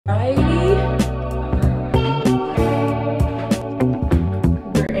We're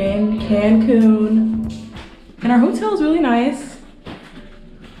in Cancun, and our hotel is really nice.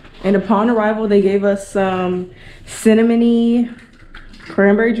 And upon arrival, they gave us some cinnamony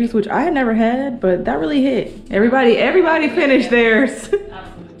cranberry juice, which I had never had, but that really hit. Everybody finished theirs.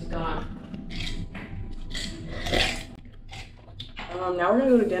 Now we're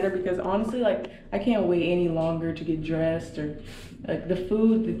gonna go to dinner because honestly, like, I can't wait any longer to get dressed or like the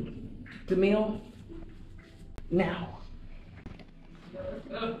food, the meal. Now.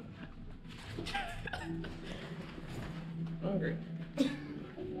 Hungry.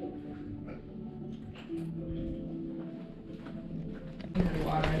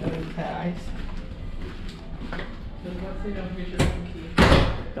 Water in those ice.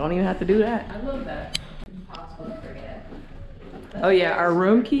 Don't even have to do that. I love that. Impossible to forget. Oh yeah, our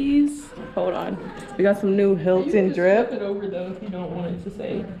room keys. Hold on. We got some new Hilton drip. Flip it over though if you don't want it to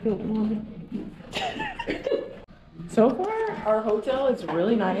say Hilton. So far, our hotel is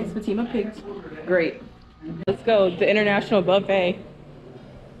really nice. Fatima picked great. Let's go, the international buffet.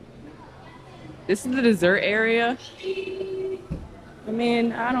 This is the dessert area. I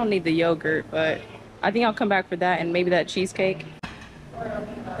mean, I don't need the yogurt, but I think I'll come back for that and maybe that cheesecake.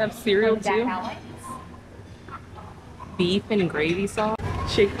 They have cereal too. Beef and gravy sauce,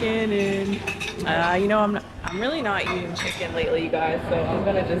 chicken, and you know, I'm really not eating chicken lately, you guys, so I'm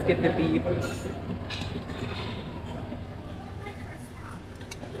gonna just get the beef.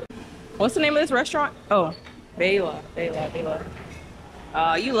 What's the name of this restaurant? Oh, Vela.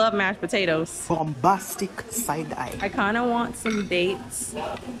 You love mashed potatoes. Bombastic side eye. I kind of want some dates.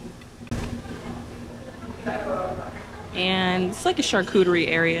 And it's like a charcuterie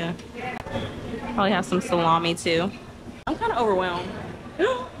area. Probably have some salami too. I'm kind of overwhelmed.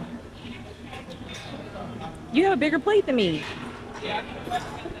 You have a bigger plate than me. I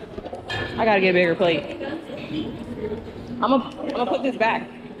gotta get a bigger plate. I'm gonna put this back.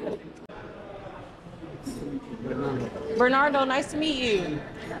 Bernardo, nice to meet you.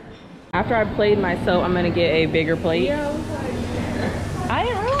 After I played myself, I'm gonna get a bigger plate. I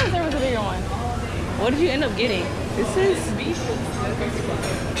didn't realize there was a bigger one. What did you end up getting? This is beef,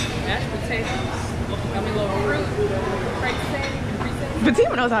 mashed potatoes, got me a little fruit, fried steak.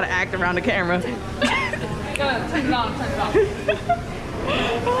 Fatima knows how to act around the camera. Turn it on.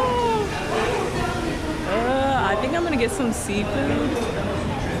 I think I'm gonna get some seafood.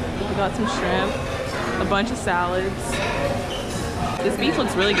 We got some shrimp, a bunch of salads. This beef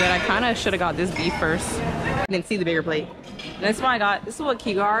looks really good. I kind of should have got this beef first. I didn't see the bigger plate. And that's what I got. This is what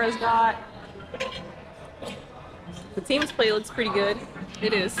Kigara's got. The team's plate looks pretty good.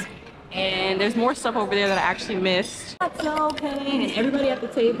 It is. And there's more stuff over there that I actually missed. That's okay. And everybody at the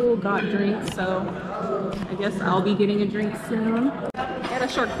table got drinks, so I guess I'll be getting a drink soon. They had a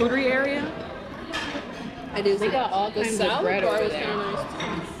charcuterie area. I do. They got all kinds of bread over there. Kind of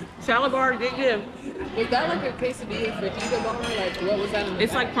nice. Salad bar, did you? Was that like a quesadilla fajita bar? Like what was that?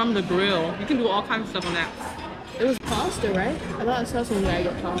 It's like from the grill. You can do all kinds of stuff on that. It was pasta, right? I thought it said something like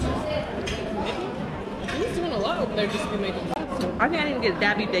a pasta. He's doing a lot over there just to be making pasta. I think I didn't get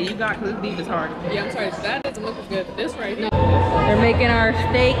that beef that you got because this beef is hard. Yeah, I'm sorry. That doesn't look as good. This right here. They're making our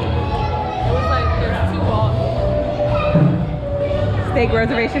steak. It was like there's 2 balls. Steak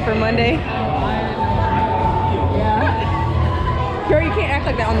reservation for Monday. Yeah. Girl, you can't act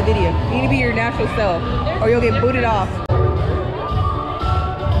like that on the video. You need to be your natural self or you'll get booted off.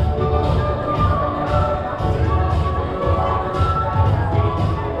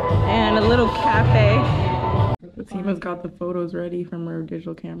 And a little cafe. Fatima's got the photos ready from her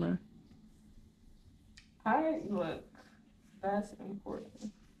digital camera. Look, that's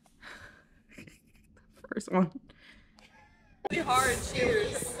important. First one. Really hard,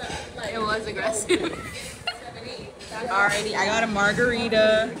 cheers. It was aggressive. Alrighty, I got a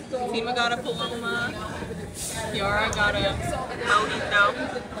margarita. Fatima got a paloma. Kiara got a mojito.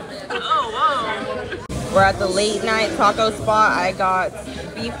 Oh, whoa. We're at the late night taco spot. I got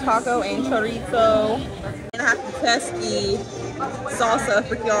beef taco and chorizo. And I have to test the salsa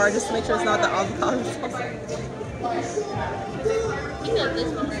for Kiara just to make sure it's not the avocado salsa. You know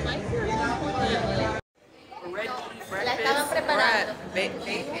this one's spicy. We're ready to eat breakfast.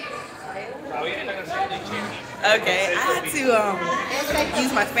 Okay, I had to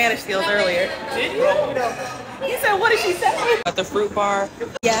use my Spanish skills earlier. Did you? You said, what did she say? At the fruit bar.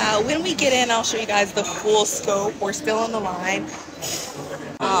 Yeah, when we get in, I'll show you guys the full scope. We're still on the line.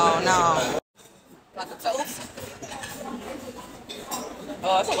 Oh, no. Got the toast.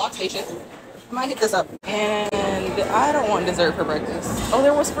 Oh, it's a lock station. I might hit this up. And I don't want dessert for breakfast. Oh,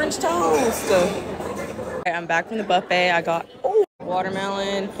 there was French toast. Okay, I'm back from the buffet. I got, oh,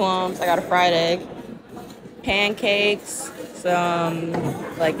 watermelon, plums. I got a fried egg, pancakes, some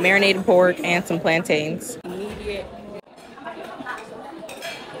like marinated pork, and some plantains. Immediate.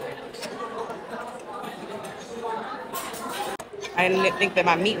 I didn't think that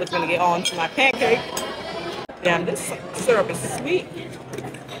my meat was gonna get onto my pancake. Damn, this syrup is sweet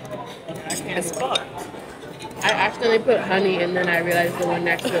as fuck. I accidentally put honey and then I realized the one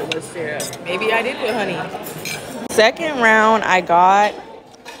next to it was syrup. Maybe I did put honey. Second round, I got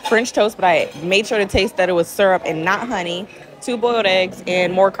French toast, but I made sure to taste that it was syrup and not honey. 2 boiled eggs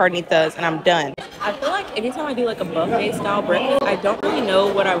and more carnitas, and I'm done. I feel like anytime I do like a buffet style breakfast, I don't really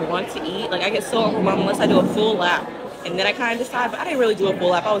know what I want to eat. Like I get so overwhelmed unless I do a full lap, and then I kind of decide. But I didn't really do a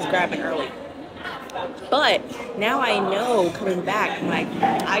full lap. I was grabbing early. But now I know coming back, like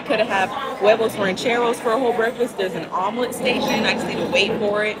I could have had huevos rancheros for a whole breakfast. There's an omelet station. I just need to wait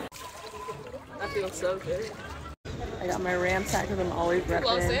for it. I feel so good. I got my Ram sack because I'm always repping.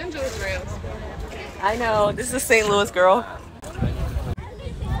 Los Angeles Rams. I know. This is a St. Louis girl.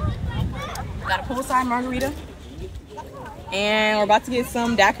 Got a poolside margarita. And we're about to get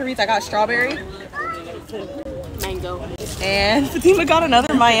some daiquiris. I got strawberry. Mango. And Fatima got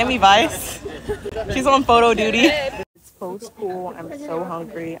another Miami Vice. She's on photo duty. It's post-school. I'm so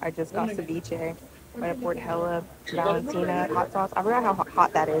hungry. I just got ceviche. Right at Fort Hella, Valentina, hot sauce. I forgot how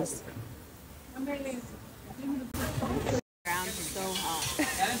hot that is. So hot.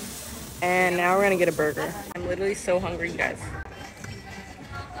 And now we're gonna get a burger. I'm literally so hungry, you guys.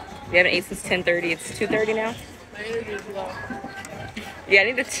 We haven't ate since 10:30. It's 2:30 now. My energy is low. Yeah, I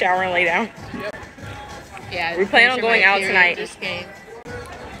need to shower and lay down. Yep. Yeah. We plan on going out tonight. Just came.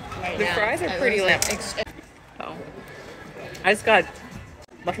 Right The now. fries are pretty limp. Oh. I just got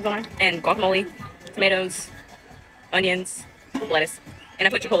mushrooms on and guacamole, tomatoes, onions, lettuce, and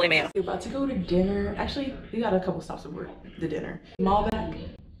I put chipotle mayo. We're about to go to dinner. Actually, we got a couple stops before the dinner. Malbec.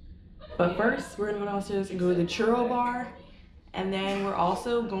 But first, we're gonna go downstairs and go to the churro bar. And then we're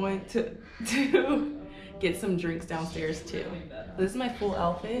also going to get some drinks downstairs too. This is my full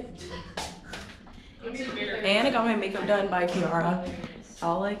outfit. And I got my makeup done by Kiara.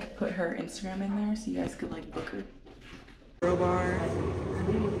 I'll like put her Instagram in there so you guys could like book her. Churro bar.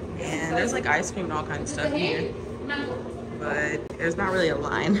 And there's like ice cream and all kinds of stuff here. But there's not really a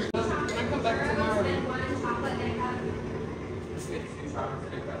line.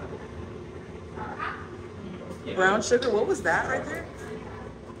 Brown sugar, what was that right there?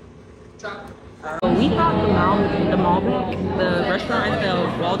 We thought the Malbec, the restaurant at the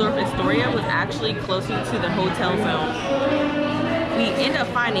Waldorf Astoria was actually closer to the hotel zone. We end up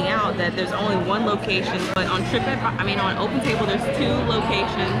finding out that there's only one location, but on on OpenTable there's 2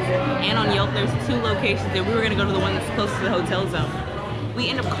 locations, and on Yelp there's 2 locations, and we were gonna go to the one that's closest to the hotel zone. We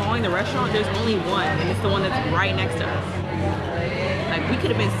end up calling the restaurant, there's only one, and it's the one that's right next to us. Like we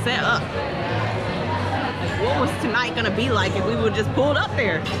could have been set up. Like what was tonight gonna be like if we would just pulled up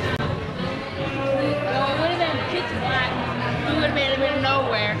there? Well, it would have been pitch black. We would have been in the middle of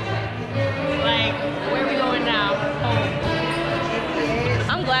nowhere. Like, where are we going now? Home.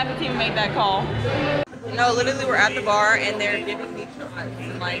 I'm glad the team made that call. No, literally we're at the bar and they're giving me shots.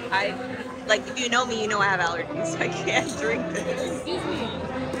 And like if you know me, you know I have allergies. I can't drink this. Excuse me.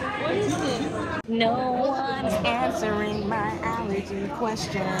 What is this? No one's answering my allergy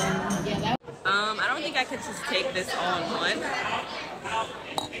question. Yeah, I don't think I could just take this all in one.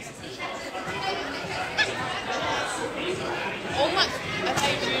 Oh my! I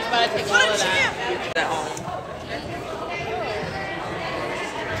thought you were about to take all of that. That all.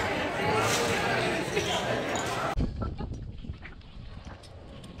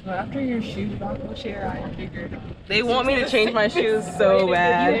 Well, after your shoes buckle share, I figured. They want me to change my shoes so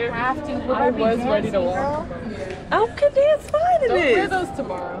bad. You have to. I was ready to walk. I could dance fine in Don't wear this. those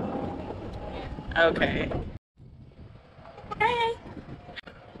tomorrow. Okay. Hey.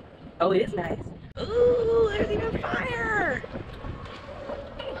 Oh, it is nice. Ooh, there's even fire.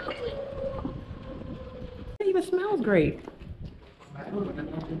 It even smells great.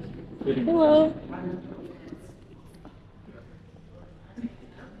 Hello.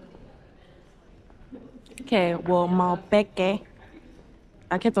 Okay, well, Malbec.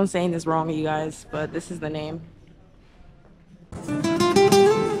 I kept on saying this wrong, you guys, but this is the name.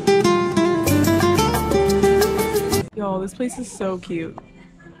 Yo, this place is so cute.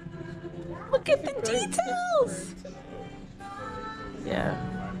 Look at the details. Yeah,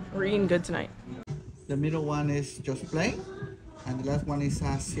 we're eating good tonight. The middle one is just plain, and the last one is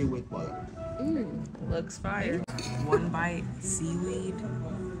seaweed water. Looks fire. One bite, seaweed,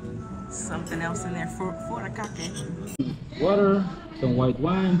 something else in there for furacate. Water, some white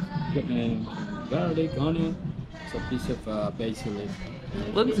wine, and garlic, onion, It's a piece of basil leaf.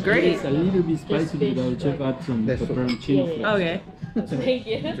 Looks great. It's a little bit spicy, but I'll just add some pepperoncino. Okay. Thank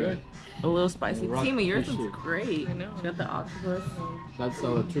you. Good. A little spicy. Rock Tima, yours fish looks soup. great. I know. You got the octopus. That's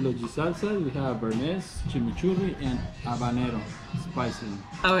our trilogy salsa. We have béarnaise, chimichurri, and habanero spicy.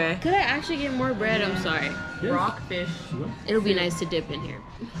 Okay. Could I actually get more bread? I'm sorry. Yes. Rockfish. Sure. It'll be nice to dip in here.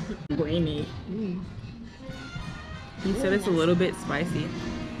 Grainy. He said it's a little bit spicy.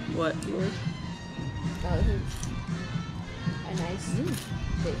 What? Yours? A nice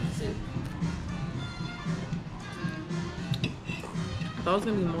thick soup. I thought it was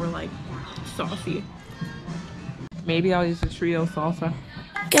gonna be more like saucy. Maybe I'll use the trio salsa.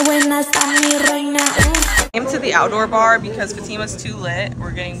 Came to the outdoor bar because Fatima's too lit.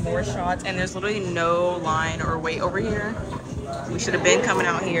 We're getting more shots and there's literally no line or wait over here. We should have been coming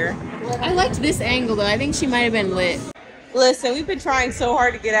out here. I liked this angle though. I think she might have been lit. Listen, we've been trying so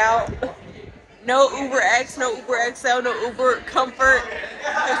hard to get out. No Uber X, no Uber XL, no Uber Comfort.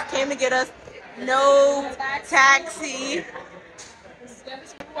 Just came to get us. No taxi.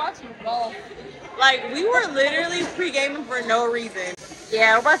 Like, we were literally pre-gaming for no reason.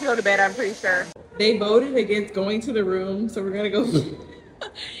 Yeah, we're about to go to bed, I'm pretty sure. They voted against going to the room, so we're gonna go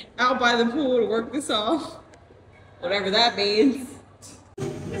out by the pool to work this off. Whatever that means.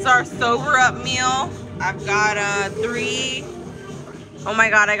 It's our sober up meal. I've got 3. Oh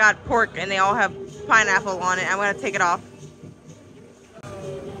my god, I got pork and they all have pineapple on it. I'm gonna take it off.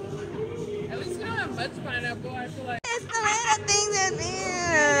 At least we don't have much pineapple, I feel like. It's the little things in there.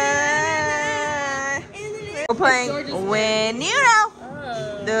 We're playing When You Know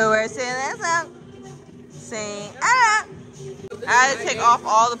the Words to the Song. Sing. I had to take off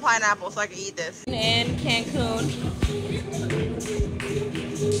all the pineapple so I could eat this. In Cancun.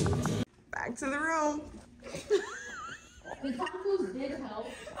 Back to the room. The tacos did help.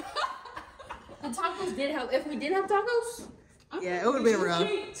 The tacos did help. If we did have tacos, Yeah, it would have been rough.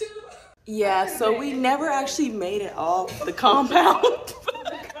 Yeah, so we never actually made it off the compound.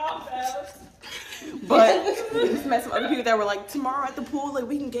 But we just met some other people that were like, tomorrow at the pool, like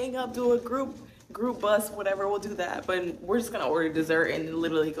we can gang up, do a group bus, whatever, we'll do that. But we're just gonna order dessert and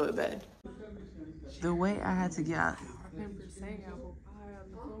literally go to bed. The way I had to get out.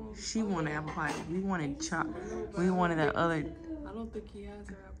 She wanted apple pie. We wanted we wanted that other. I don't think he has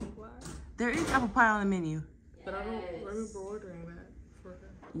her apple pie. There is apple pie on the menu. But I don't remember ordering that for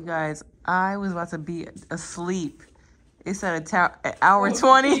her. You guys, I was about to be asleep. It's at an hour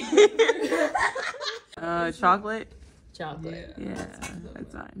 20. Chocolate? chocolate. Yeah,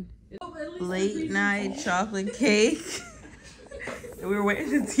 that's fine. Late night chocolate cake. We were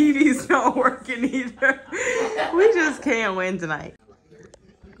waiting, the TV's not working either. We just can't win tonight.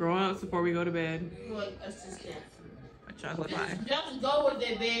 Grown ups before we go to bed. A chocolate pie. Just go with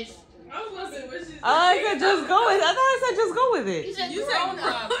it, bitch. I said just go with it. I thought I said just go with it. You said grown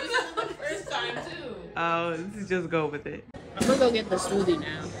up. This is the first time too. Oh, just go with it. I'm gonna go get the smoothie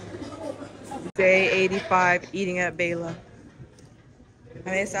now. Day 85, eating at Vela. I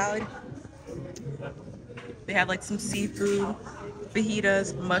made a salad. They have like some seafood,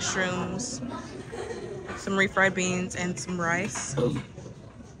 fajitas, mushrooms, some refried beans, and some rice.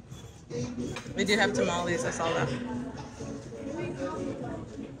 They did have tamales, I saw that.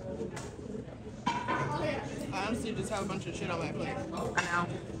 I honestly just have a bunch of shit on my plate. I know.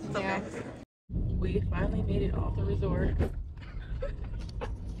 It's okay. We finally made it off the resort.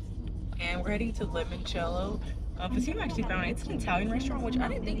 And we're heading to Limoncello. Fatima actually found it's an Italian restaurant, which I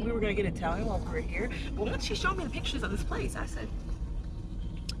didn't think we were going to get Italian while we were here. But once she showed me the pictures of this place, I said,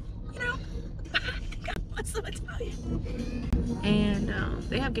 you know, I think I want some Italian. And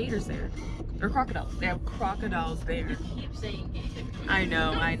they have gators there. Or crocodiles. They have crocodiles there. You keep saying gator. I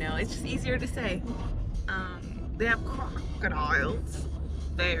know. It's just easier to say. They have crocodiles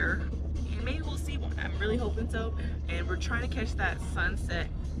there. And maybe we'll see one. I'm really hoping so. And we're trying to catch that sunset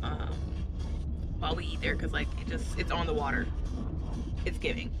while we eat there, because like it's on the water. It's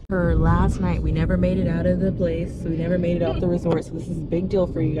giving. For last night, we never made it out of the place. So we never made it off the resort. So this is a big deal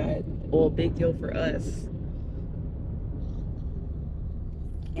for you guys. Well, big deal for us.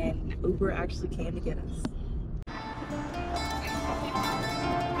 And Uber actually came to get us.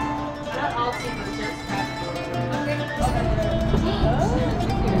 Not all people, just like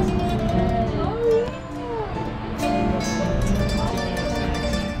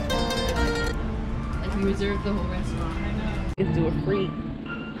we reserved the whole restaurant. Let's do a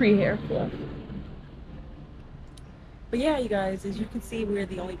free hair fluff. But yeah, you guys, as you can see, we're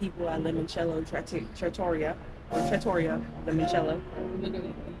the only people at Limoncello Trattoria, or Trattoria Limoncello.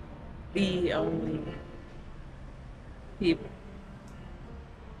 The only people.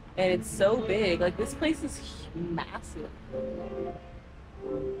 And it's so big. Like, this place is massive.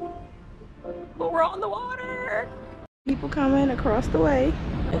 But we're on the water. People coming across the way.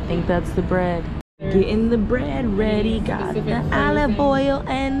 I think that's the bread. Getting the bread ready. Got the olive oil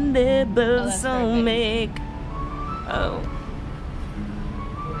and the balsamic. Oh.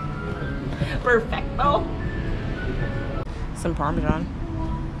 Perfecto. Some Parmesan.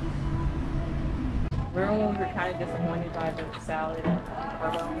 Remember when we were kind of disappointed by the salad at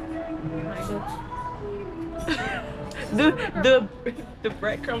the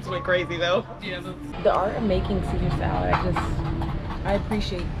breadcrumbs went crazy though. Yeah, The art of making Caesar salad, I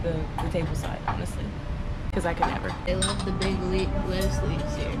appreciate the table side, honestly. Because I could never. They love the big lettuce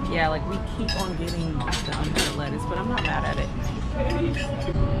leaves here. Yeah, like we keep on getting the uncut lettuce, but I'm not mad at it.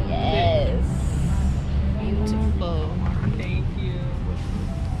 Yes. Beautiful. Thank you.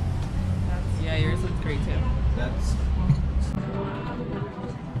 Yeah, yours looks great too. That's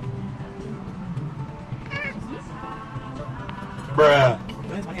bruh.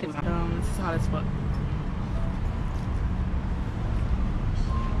 This is hot as fuck.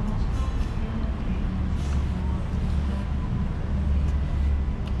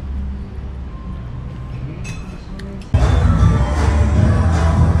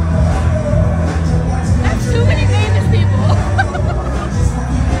 That's too many famous people.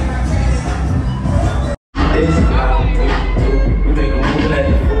 This is how we do. We make a move like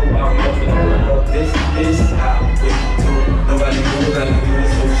the fool while we up in the club. This is how we do. Nobody moves like we do.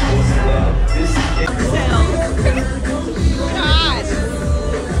 So show some love. This is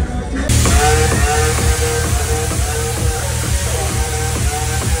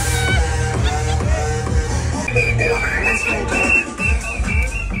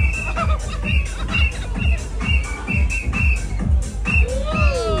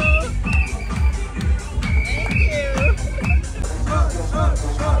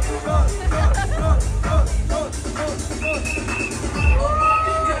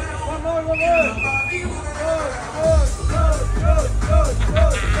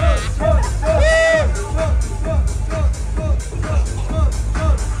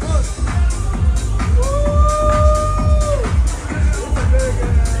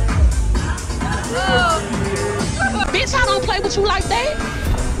Bitch, I don't play with you like that.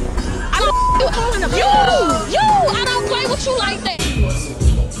 I don't you, I don't play with you like that.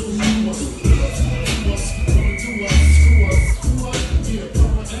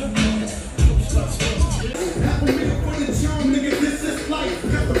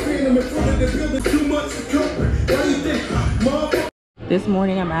 This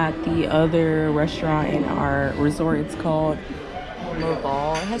morning I'm at the other restaurant in our resort. It's called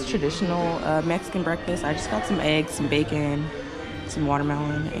Boho. It has traditional Mexican breakfast. I just got some eggs, some bacon, some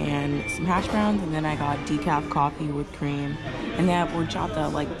watermelon, and some hash browns, and then I got decaf coffee with cream. And they have horchata.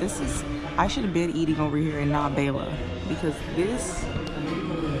 Like, this is, I should have been eating over here and not Vela, because this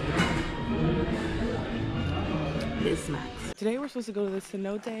smacks. Today we're supposed to go to the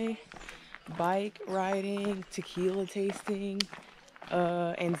cenote, bike riding, tequila tasting,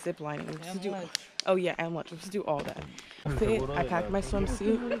 and zip lining. Oh yeah, and lunch. We're supposed to do all that. I packed my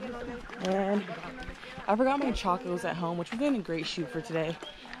swimsuit, and I forgot my chocos at home, which would have been a great shoot for today,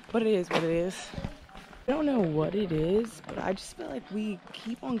 but it is what it is. I don't know what it is, but I just feel like we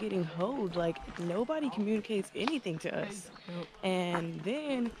keep on getting hoed. Like, nobody communicates anything to us. And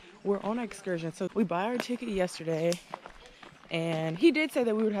then we're on an excursion. So we buy our ticket yesterday, and he did say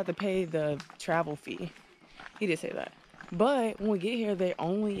that we would have to pay the travel fee. He did say that. But when we get here, they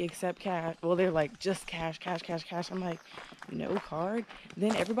only accept cash. Well, they're like, just cash, cash, cash, cash. I'm like, no card.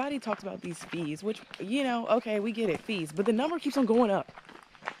 Then everybody talks about these fees, which, you know, okay, we get it, fees. But the number keeps on going up.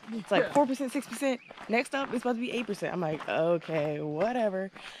 It's like 4%, 6%. Next up, it's about to be 8%. I'm like, okay,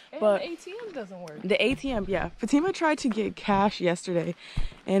 whatever. And but the ATM doesn't work. the ATM, yeah. Fatima tried to get cash yesterday,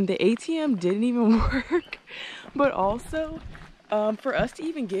 and the ATM didn't even work. But also, for us to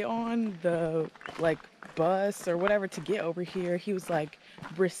even get on the, like, bus or whatever to get over here, he was like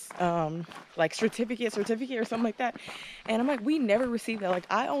certificate or something like that, and I'm like, we never received that. Like,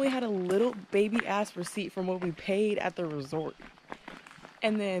 I only had a little baby ass receipt from what we paid at the resort,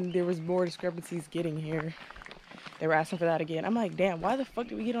 and then there was more discrepancies getting here. They were asking for that again. I'm like, damn, why the fuck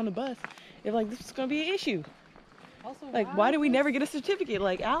did we get on the bus if, like, this was gonna be an issue? Also, Like, why did we never get a certificate?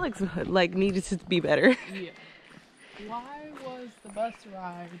 Like, Alex, like, needed to be better. Yeah. Why was the bus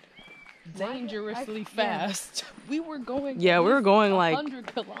ride dangerously fast? We were going. Yeah, we were going like 100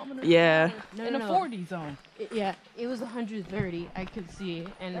 kilometers. Yeah. In a 40 zone. Yeah, it was 130. I could see,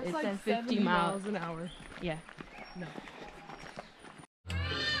 and That's it like said 50 70 miles an hour. Yeah. No.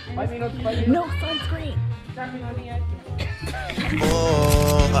 No sunscreen.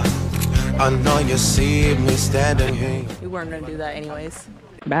 Oh, I know you see me standing here. We weren't gonna do that anyways.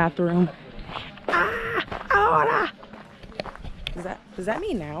 Bathroom. Does that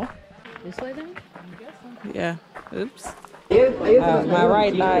mean now? This way then? Yeah. Oops. My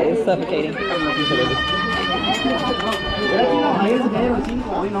right thigh is suffocating.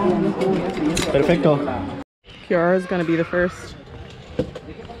 Perfecto. Kiara's gonna be the first.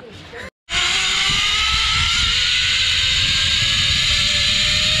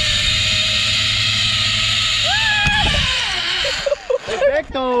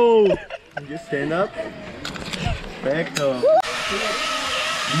 Perfecto. Just stand up. Perfecto.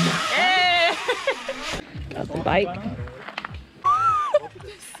 That's the bike.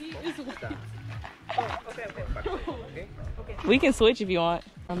 We can switch if you want.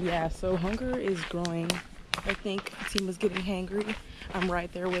 Yeah, so hunger is growing. I think Tima's getting hangry. I'm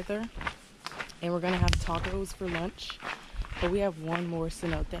right there with her. And we're gonna have tacos for lunch. But we have one more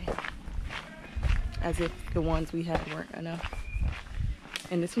cenote. As if the ones we had weren't enough.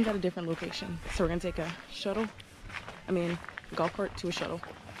 And this one's at a different location. So we're gonna take a shuttle. I mean, golf cart to a shuttle.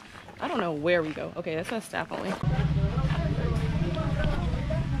 I don't know where we go. Okay, that says staff only.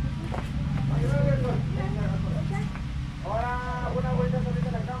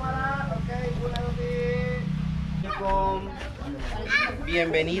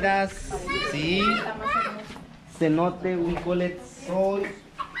 Bienvenidas, sí. Cenote, we call it soy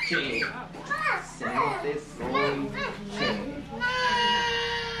che. Cenote, soy che.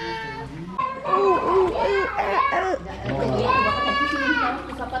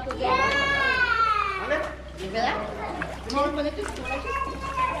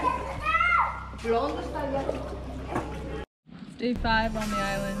 Day 5 on the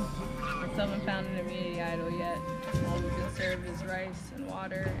island. We still haven't found an immunity idol yet. All we've been served is rice and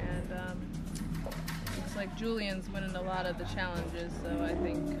water, and looks like Julian's winning a lot of the challenges, so I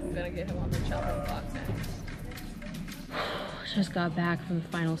think I'm gonna get him on the chopping block next. Just got back from the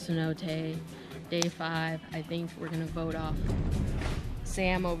final cenote. Day 5. I think we're gonna vote off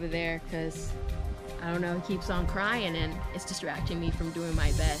Sam over there because I don't know, he keeps on crying and it's distracting me from doing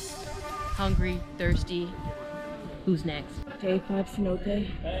my best. Hungry, thirsty. Who's next? Day 5 cenote.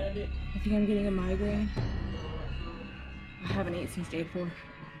 I think I'm getting a migraine. I haven't ate since day 4.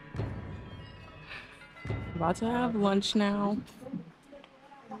 About to have lunch now.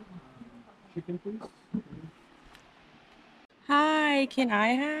 Chicken, please. Hi, can I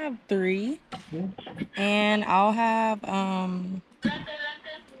have 3? Yeah. And I'll have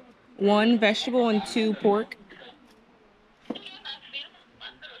 1 vegetable and 2 pork.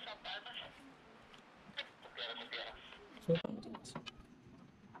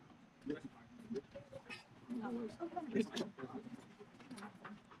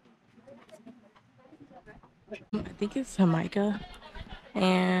 I think it's Jamaica,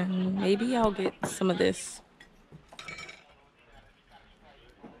 and maybe I'll get some of this.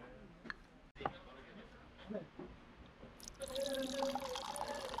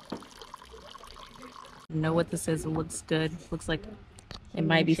 I know what this is. It looks good. Looks like it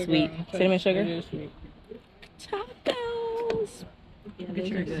might be sweet. Cinnamon sugar? Tacos! Yeah,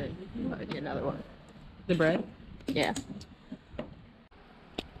 those are good. I'll get another one. The bread? Yeah.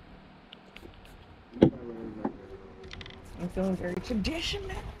 I'm feeling very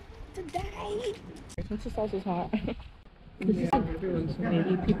traditional today. Since the sauce is hot. This is everyone, so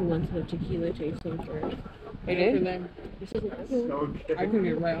maybe people went to the tequila tasting first. They did? I can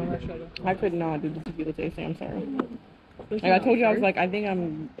get right on that shuttle. I could not do the tequila tasting, I'm sorry. Like I told you, I was like, I think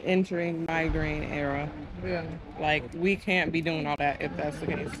I'm entering migraine era. Yeah. Like, we can't be doing all that if that's the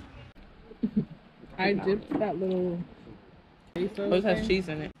case. I dipped that little queso This has thing. cheese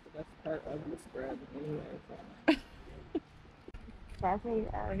in it. That's part of the spread anyway.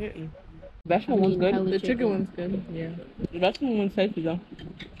 Tacos are hitting. Vegetable I one's mean, good. The chicken. chicken one's good. Yeah. The vegetable one's tasty though.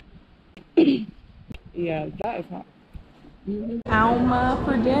 Yeah, that is hot. Auma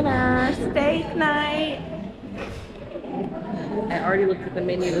for dinner, steak night. I already looked at the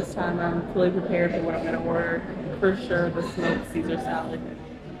menu this time. I'm fully prepared for what I'm gonna order. For sure, the smoked Caesar salad.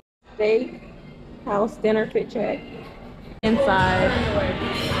 Steak, house dinner fit check. Inside.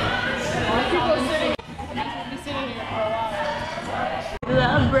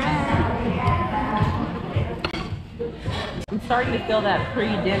 The bread. I'm starting to feel that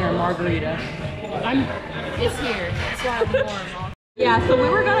pre-dinner margarita. It's here. That's why I'm warm. Yeah, so we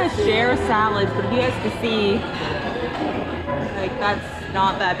were gonna share salads, but if you guys can see, like that's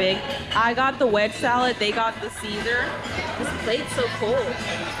not that big. I got the wedge salad, they got the Caesar. This plate's so cold.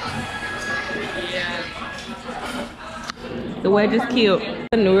 Yeah. The wedge is cute.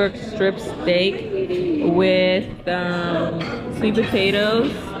 The New York strip steak with sweet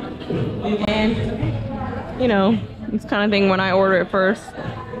potatoes. And, you know, it's kind of thing when I order it first.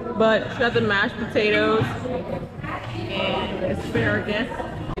 But she got the mashed potatoes and asparagus.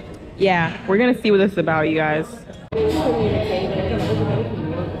 Yeah, we're gonna see what this is about, you guys.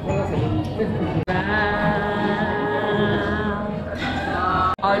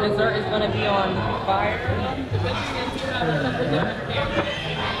 Our dessert is gonna be on fire.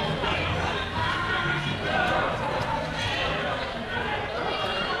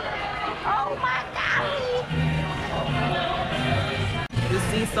 Oh my god! The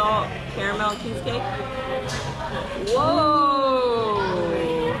sea salt caramel cheesecake.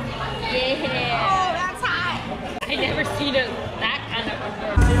 Whoa! Yeah. Oh, that's hot! I never seen it that kind of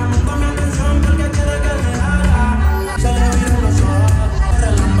before.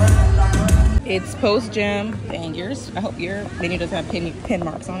 It's post gym bangers. I hope your menu doesn't have pin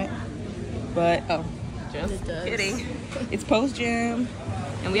marks on it. But oh, just kidding. It's post gym.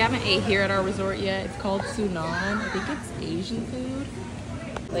 And we haven't ate here at our resort yet. It's called Sunan. I think it's Asian food.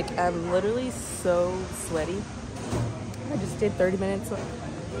 Like, I'm literally so sweaty. I just did 30 minutes,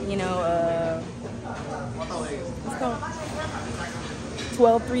 you know, what's it called?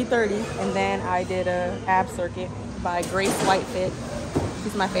 12-3-30. And then I did a ab circuit by Grace Whitefit.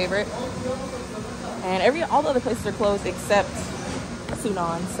 She's my favorite. And all the other places are closed except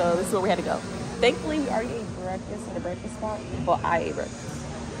Sunan. So this is where we had to go. Thankfully, we already ate breakfast at a breakfast spot. Well, I ate breakfast.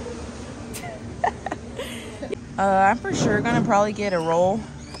 I'm for sure gonna probably get a roll.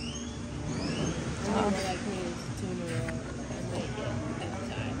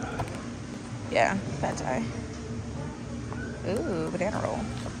 Yeah, pad thai. Ooh, banana roll.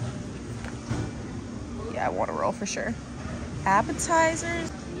 Yeah, I want a roll for sure. Appetizers.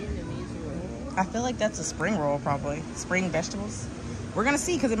 I feel like that's a spring roll, probably. Spring vegetables. We're gonna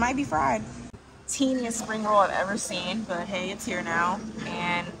see, because it might be fried. Teeniest spring roll I've ever seen, but hey, it's here now.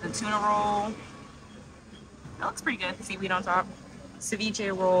 And the tuna roll, that looks pretty good. Seaweed on top.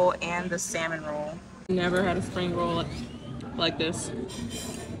 Ceviche roll and the salmon roll. Never had a spring roll like this.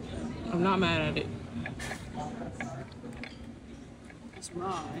 I'm not mad at it. It's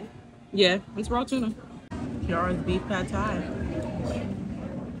raw, right? Yeah, it's raw tuna. Kiara's beef pad thai.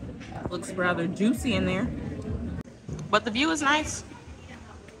 Looks rather juicy in there. But the view is nice.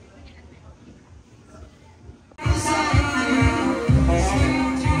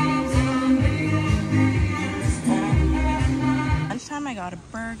 Lunchtime I got a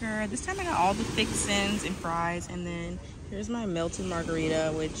burger. This time I got all the fixins and fries, and then here's my melted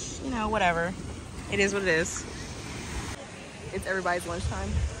margarita, which, you know, whatever. It is what it is. It's everybody's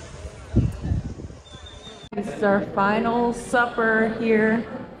lunchtime. This is our final supper here.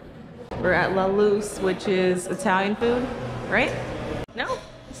 We're at La Luce, which is Italian food, right? No?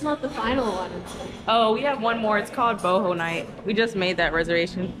 It's not the final one. Oh, we have one more. It's called Boho Night. We just made that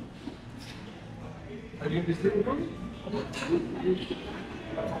reservation.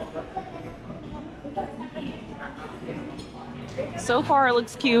 So far, it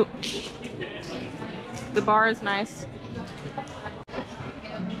looks cute. The bar is nice.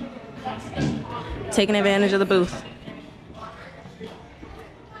 Taking advantage of the booth.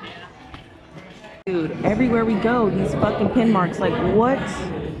 Dude, everywhere we go, these fucking pin marks. Like, what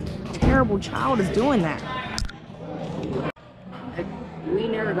terrible child is doing that? Like, we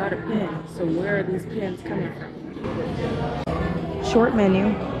never got a pin, so where are these pins coming from? Short menu.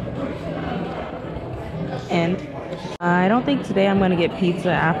 And I don't think today I'm gonna get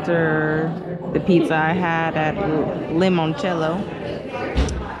pizza after the pizza I had at Limoncello.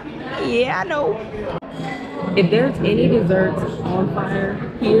 Yeah, I know. If there's any desserts on fire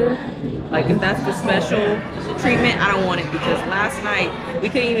here, like if that's the special treatment, I don't want it, because last night we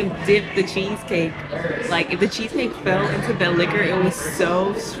couldn't even dip the cheesecake. Like, if the cheesecake fell into the liquor, it was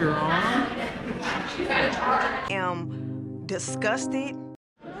so strong. I am disgusted.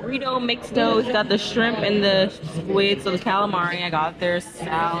 Burrito mixed dough. It's got the shrimp and the squid, so the calamari. I got their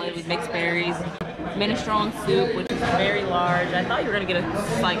salad with mixed berries. Minestrone soup, which is very large. I thought you were gonna get a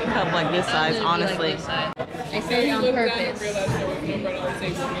cup like this size, honestly. I said it on purpose.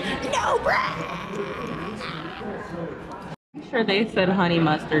 No, bruh. I'm sure they said honey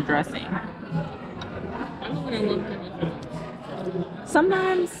mustard dressing.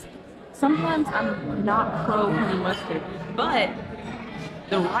 Sometimes I'm not pro honey mustard, but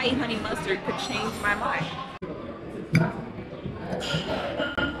the right honey mustard could change my mind.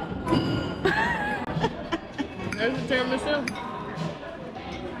 There's a tiramisu.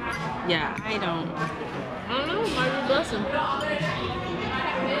 Yeah, I don't know, might be a blessing.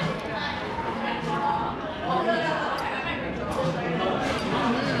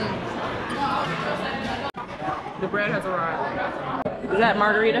 That's right. Is that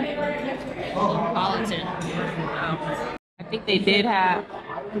margarita? Politan. Oh. I think they did have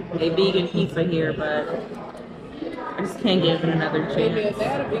a vegan pizza here, but I just can't give it another chance.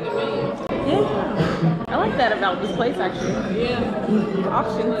 Yeah. I like that about this place actually. Yeah.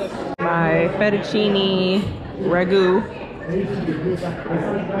 Options. My fettuccine ragu.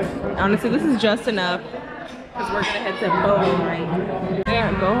 Honestly, this is just enough because we're gonna head to Boho Night. We're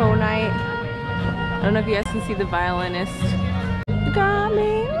at Boho Night. I don't know if you guys can see the violinist. Got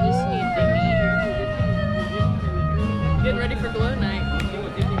me. Getting ready for glow night.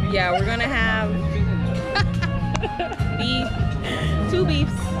 Yeah, we're gonna have beef, 2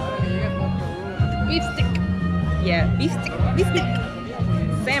 beefs. Beef stick. Yeah, beef stick,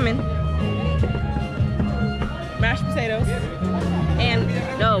 salmon, mashed potatoes, and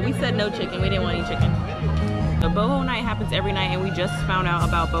no, we said no chicken. We didn't want any chicken. The Boho Night happens every night, and we just found out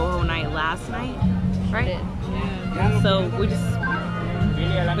about Boho Night last night, right? Yeah. So we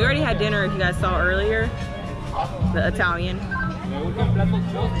already had dinner. If you guys saw earlier, the Italian. I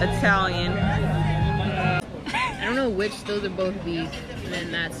don't know which. Those are both beef, and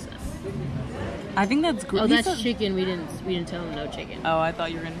then that's. I think that's good. Oh, that's chicken. We didn't tell them no chicken. Oh, I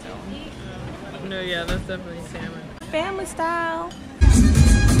thought you were gonna tell them. No, yeah, that's definitely salmon. Family style.